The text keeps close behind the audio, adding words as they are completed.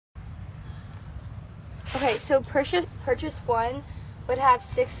Okay, so purchase one would have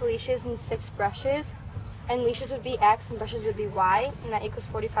 6 leashes and 6 brushes, and leashes would be X and brushes would be Y, and that equals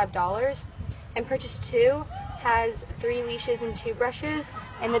 $45. And purchase two has 3 leashes and 2 brushes,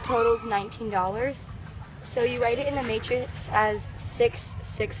 and the total is $19. So you write it in the matrix as 6,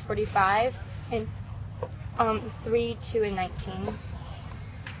 6, 45, and 3, 2, and 19.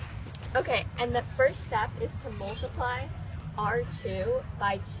 Okay, and the first step is to multiply R2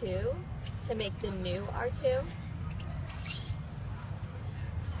 by 2 to make the new R2.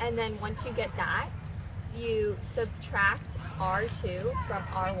 And then once you get that, you subtract R2 from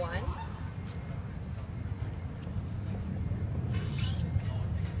R1.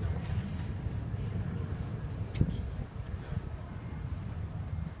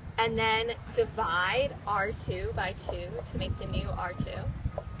 And then divide R2 by 2 to make the new R2.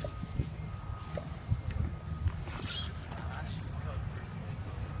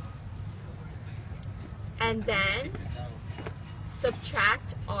 And then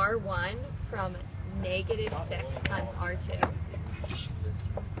subtract R1 from -6 times R2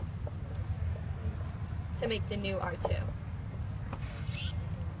 to make the new R2.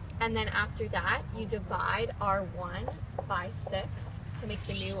 And then after that, you divide R1 by 6 to make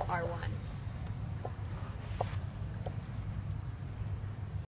the new R1.